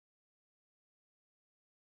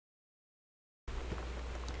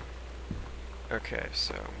Okay,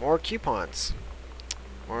 so more coupons.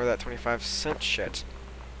 More of that 25-cent shit.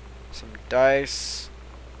 Some dice.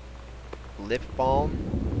 Lip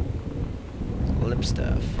balm. Lip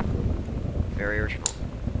stuff. Very original.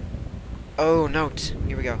 Oh, note.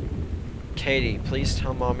 Here we go. Katie, please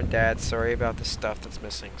tell Mom and Dad sorry about the stuff that's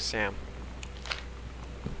missing. Sam.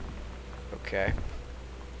 Okay.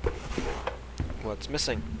 What's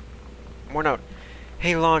missing? More note.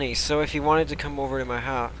 Hey Lonnie, so if you wanted to come over to my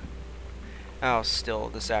house still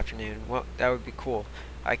this afternoon, well, that would be cool.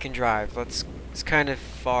 I can drive. It's kind of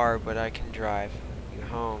far, but I can drive you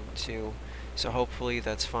home too. So hopefully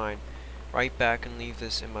that's fine. Write back and leave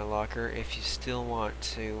this in my locker if you still want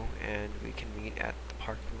to, and we can meet at the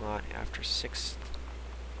parking lot after 6th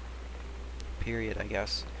period, I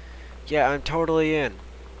guess. Yeah, I'm totally in.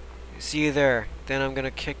 See you there. Then I'm gonna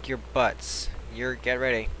kick your butts. Get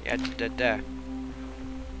ready. Yeah, da.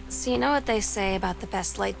 So you know what they say about the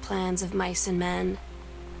best laid plans of mice and men?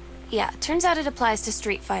 Yeah, turns out it applies to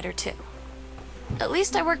Street Fighter too. At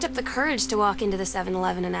least I worked up the courage to walk into the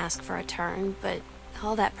 7-Eleven and ask for a turn, but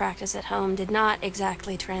all that practice at home did not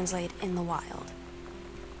exactly translate in the wild.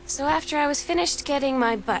 So after I was finished getting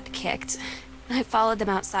my butt kicked, I followed them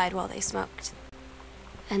outside while they smoked.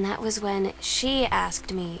 And that was when she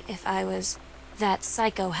asked me if I was that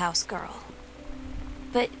psycho house girl.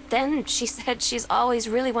 But then she said she's always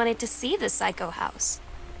really wanted to see the psycho house.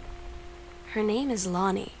 Her name is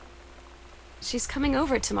Lonnie. She's coming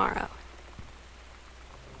over tomorrow.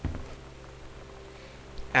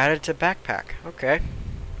 Added to backpack. Okay.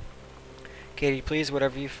 Katie, please,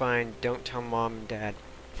 whatever you find, don't tell Mom and Dad.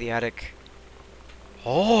 The attic.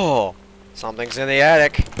 Oh! Something's in the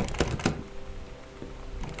attic.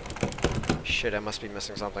 Shit, I must be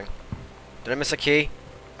missing something. Did I miss a key?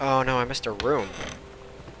 Oh no, I missed a room.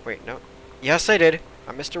 Wait, no. Yes, I did.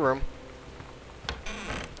 I missed a room.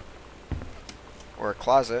 Or a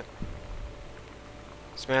closet.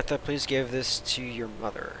 Samantha, please give this to your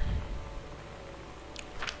mother.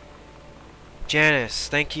 Janice,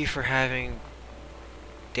 thank you for having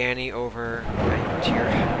Danny over to your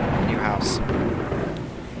new house.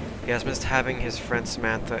 He has missed having his friend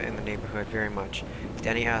Samantha in the neighborhood very much.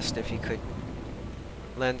 Danny asked if he could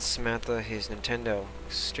lend Samantha his Nintendo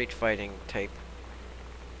Street Fighting tape,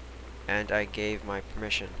 and I gave my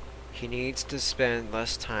permission. He needs to spend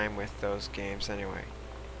less time with those games anyway.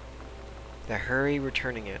 No hurry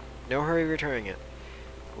returning it.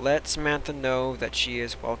 Let Samantha know that she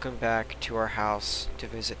is welcome back to our house to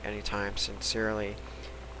visit anytime. Sincerely,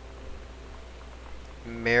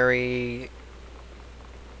 Mary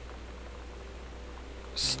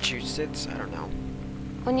Massachusetts? I don't know.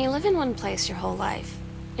 When you live in one place your whole life,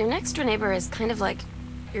 your next door neighbor is kind of like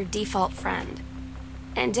your default friend.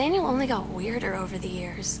 And Daniel only got weirder over the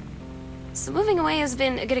years. So moving away has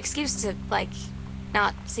been a good excuse to, like,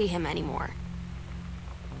 not see him anymore.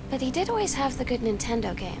 But he did always have the good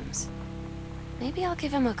Nintendo games. Maybe I'll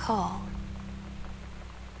give him a call.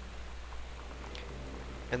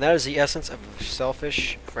 And that is the essence of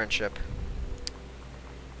selfish friendship.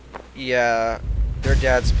 Yeah, their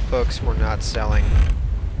dad's books were not selling.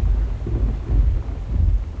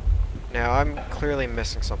 Now, I'm clearly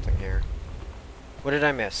missing something here. What did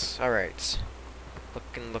I miss? Alright.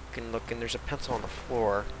 Looking. There's a pencil on the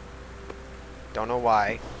floor. Don't know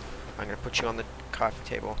why. I'm gonna put you on the coffee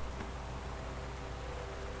table.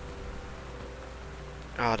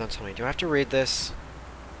 Oh, don't tell me. Do I have to read this?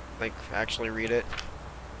 Like, actually read it?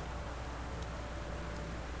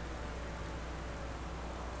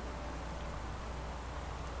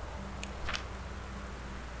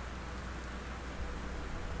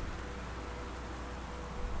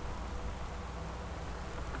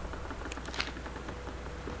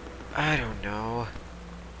 I don't know.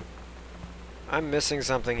 I'm missing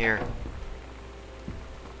something here.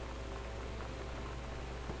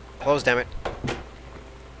 Close, damn it.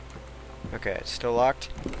 Okay, it's still locked?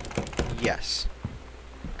 Yes.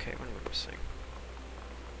 Okay, what am I missing?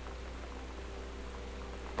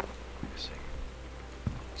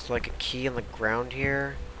 It's like a key on the ground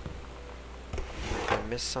here. I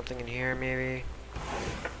missed something in here, maybe?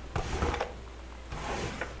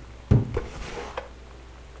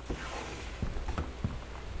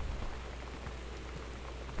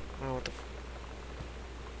 Oh, what the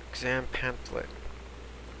exam pamphlet.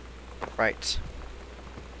 Right.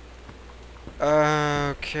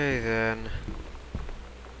 Okay, then.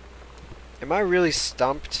 Am I really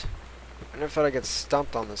stumped? I never thought I'd get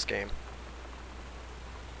stumped on this game.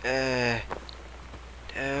 No.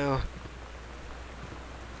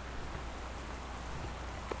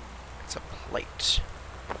 It's a plate.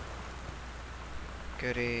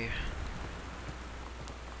 Goody.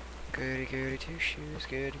 Goody goody two shoes,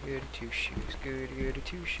 goody goody two shoes, goody goody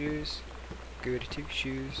two shoes, goody two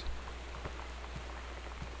shoes.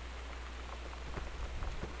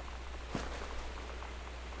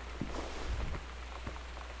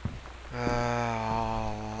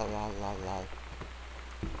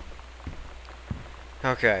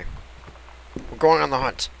 Okay. We're going on the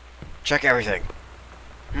hunt. Check everything.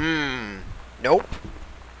 Nope.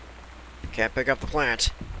 Can't pick up the plant.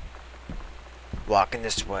 Walking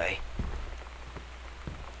this way.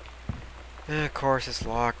 Of course it's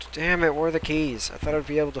locked. Damn it, where are the keys? I thought I'd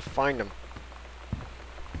be able to find them.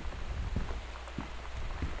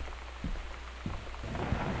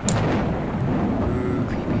 Ooh,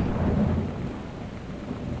 creepy.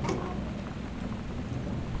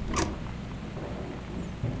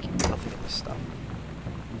 Keep nothing in this stuff.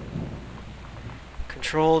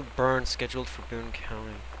 Controlled burn scheduled for Boone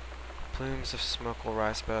County. Plumes of smoke will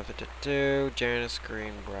rise above the Janice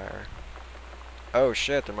Greenbrier. Oh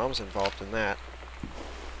shit, their mom's involved in that.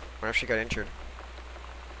 What if she got injured?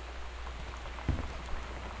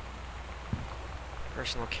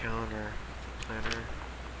 Personal calendar, planner.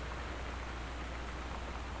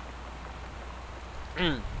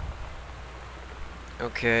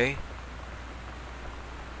 Okay.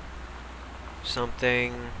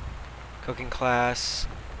 Something. Cooking class.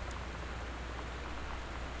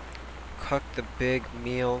 Cook the big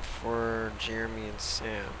meal for Jeremy and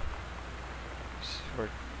Sam.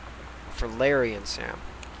 For Larry and Sam.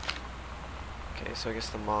 Okay, so I guess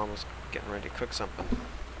the mom was getting ready to cook something.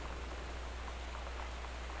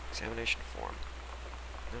 Examination form.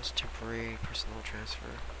 Notice temporary personnel transfer.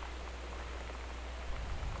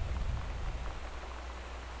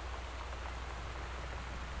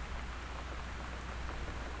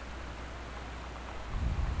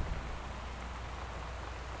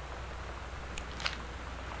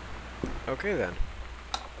 Okay then.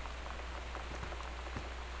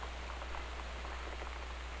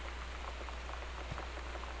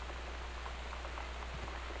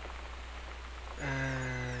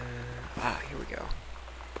 Here we go.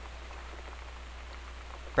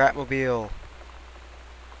 Bratmobile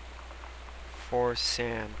for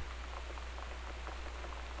Sam.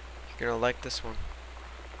 You're gonna like this one.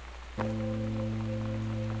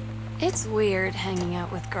 It's weird hanging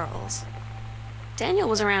out with girls. Daniel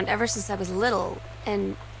was around ever since I was little,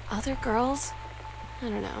 and other girls? I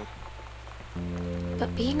don't know.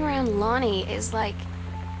 But being around Lonnie is like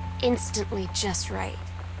instantly just right.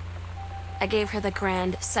 I gave her the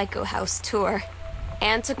grand Psycho House tour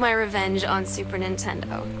and took my revenge on Super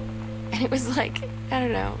Nintendo. And it was like, I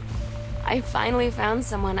don't know, I finally found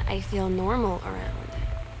someone I feel normal around.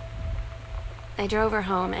 I drove her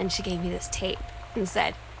home and she gave me this tape and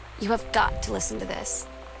said, "You have got to listen to this."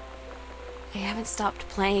 I haven't stopped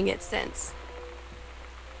playing it since.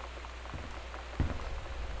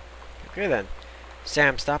 Okay then.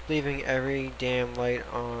 Sam, stop leaving every damn light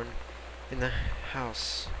on in the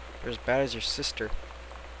house. You're as bad as your sister.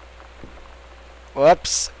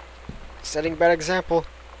 Whoops! Setting bad example.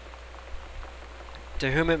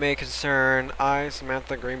 To whom it may concern, I,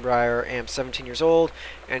 Samantha Greenbrier, am 17 years old,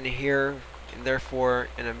 and therefore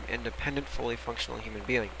an independent, fully functional human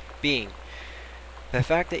being. The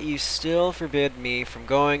fact that you still forbid me from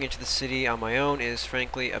going into the city on my own is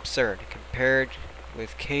frankly absurd, compared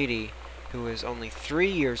with Katie, who is only 3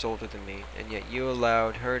 years older than me, and yet you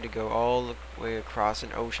allowed her to go all the way across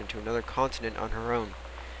an ocean to another continent on her own.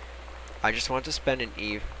 I just want to spend an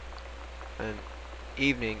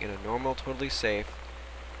evening in a normal, totally safe,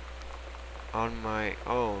 on my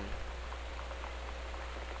own,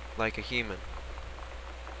 like a human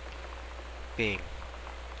being.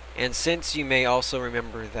 And since you may also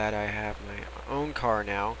remember that I have my own car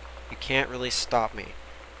now, you can't really stop me.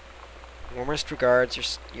 Warmest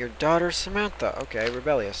regards, your daughter Samantha. Okay,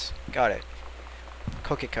 rebellious. Got it.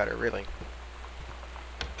 Cookie cutter, really.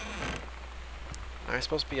 Am I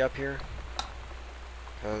supposed to be up here?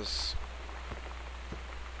 Because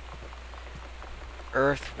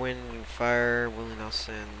Earth, Wind, and Fire, Willie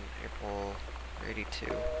Nelson, April 82.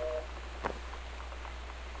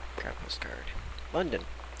 Grab postcard. London.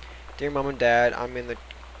 Dear Mom and Dad, I'm in the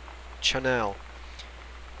Channel.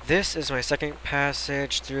 This is my second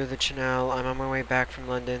passage through the Channel. I'm on my way back from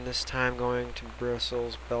London, this time going to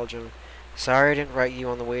Brussels, Belgium. Sorry I didn't write you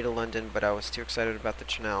on the way to London, but I was too excited about the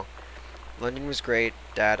Channel. London was great.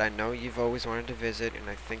 Dad, I know you've always wanted to visit, and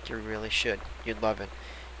I think you really should. You'd love it.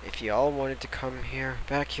 If you all wanted to come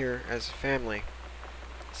back here as a family,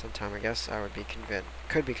 sometime I guess I would be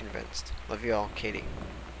could be convinced. Love you all, Katie.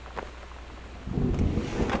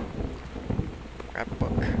 Grab a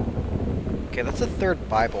book. Okay, that's the third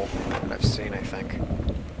Bible that I've seen, I think.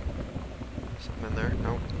 something in there.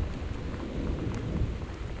 Nope.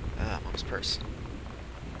 Mom's purse.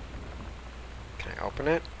 Can I open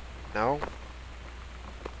it? No.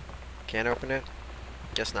 Can't open it?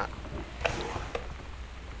 Guess not.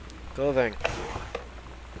 Clothing.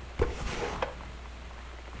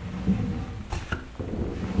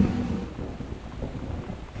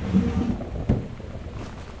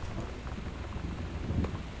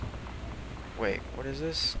 Wait, what is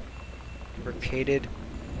this? Brocaded.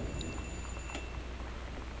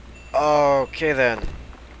 Okay then.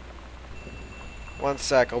 One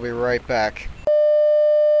sec, I'll be right back.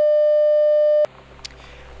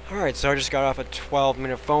 Alright, so I just got off a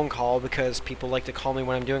 12-minute phone call because people like to call me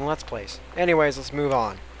when I'm doing Let's Plays. Anyways, let's move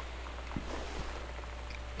on.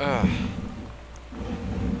 Ugh.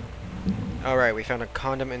 Alright, we found a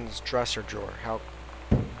condom in his dresser drawer. How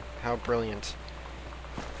brilliant.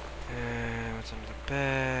 What's under the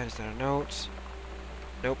bed? Is that a note?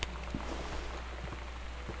 Nope.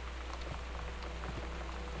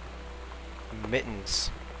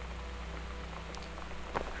 Mittens.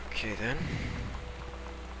 Okay then.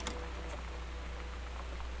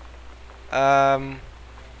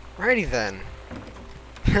 Righty then.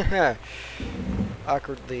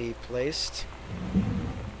 Awkwardly placed.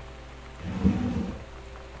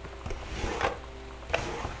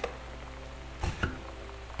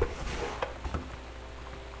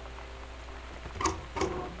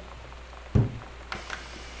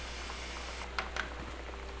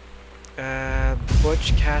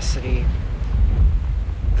 Butch Cassidy,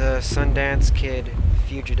 the Sundance Kid,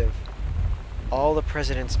 fugitive. All the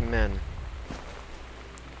President's Men.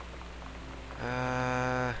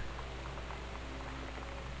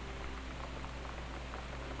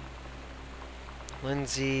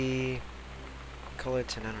 Lindsay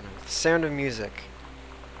Cullerton, I don't know. The Sound of Music.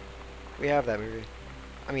 We have that movie.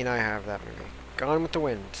 I mean, I have that movie. Gone with the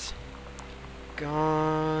Wind.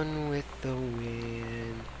 Gone with the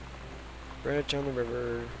Wind. Bridge on the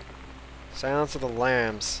River. Silence of the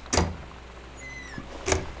Lambs.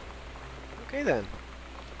 Okay then.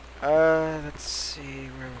 Let's see,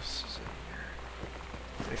 where else is it here?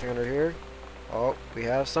 Anything under here? Oh, we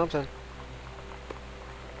have something.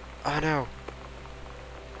 Oh no.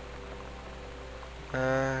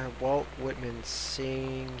 Walt Whitman,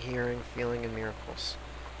 Seeing, Hearing, Feeling, and Miracles.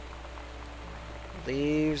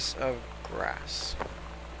 Leaves of Grass.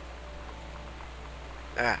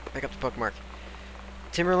 Pick up the bookmark.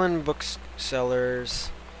 Timberland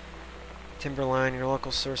Booksellers. Timberline, your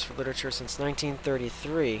local source for literature since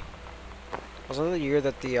 1933. Was that the year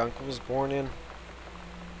that the uncle was born in?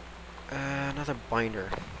 Another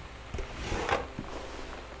binder.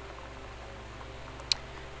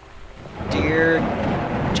 Dear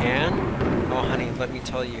Jan? Oh, honey, let me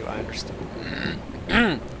tell you, I understand.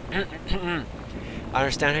 I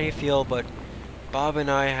understand how you feel, but Bob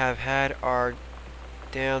and I have had our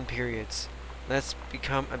down periods. It's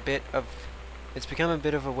become a bit of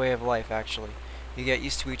a way of life, actually. You get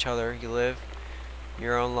used to each other, you live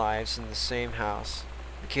your own lives in the same house.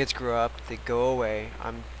 The kids grow up, they go away.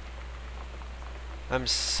 I'm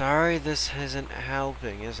sorry this isn't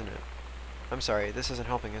helping, isn't it? I'm sorry, this isn't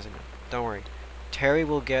helping, isn't it? Don't worry. Terry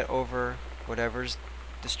will get over whatever's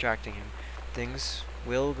distracting him. Things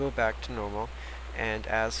will go back to normal. And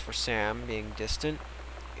as for Sam being distant,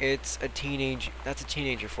 that's a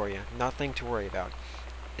teenager for you. Nothing to worry about.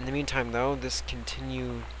 In the meantime, though, this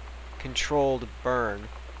controlled burn,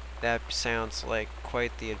 that sounds like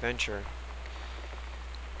quite the adventure.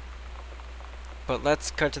 But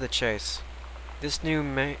let's cut to the chase. This new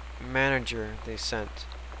manager they sent.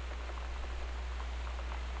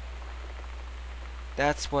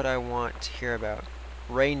 That's what I want to hear about.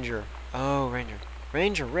 Ranger. Oh, Ranger.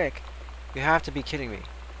 Ranger Rick? You have to be kidding me.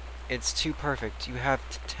 It's too perfect. You have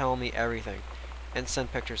to tell me everything. And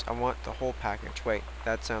send pictures. I want the whole package. Wait,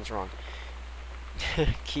 that sounds wrong.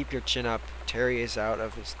 Keep your chin up. Until Terry is out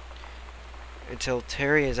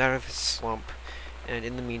of his slump. And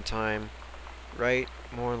in the meantime, write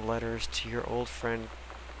more letters to your old friend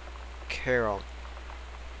Carol.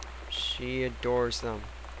 She adores them.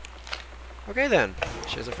 Okay then.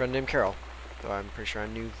 She has a friend named Carol. Though I'm pretty sure I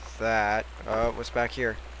knew that. What's back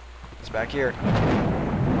here? What's back here?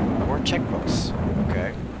 More checkbooks.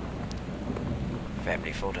 Okay.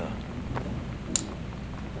 Family photo.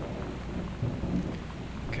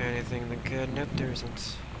 Okay, anything that good? Nope, there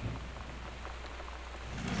isn't.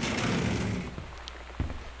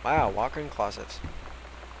 Wow, walk-in closet.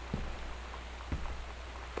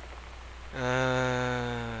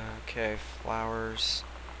 Okay, flowers.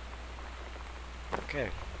 Okay.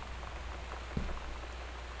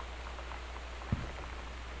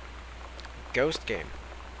 Ghost game.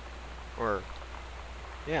 Or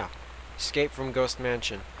Yeah. Escape from Ghost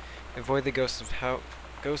Mansion. Avoid the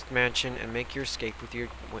Ghost Mansion and make your escape with your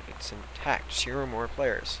wits intact. 0 more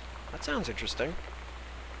players. That sounds interesting.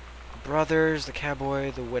 The brothers, the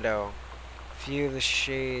cowboy, the widow. Few of the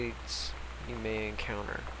shades you may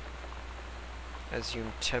encounter as you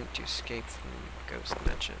attempt to escape from Ghost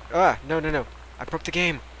Mansion. Ah! No, no, no. I broke the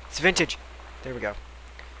game. It's vintage. There we go.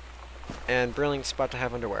 And brilliant spot to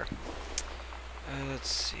have underwear. Let's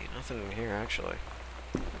see. Nothing in here, actually.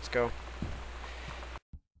 Let's go.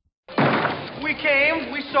 We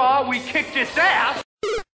came, we saw, we kicked its ass.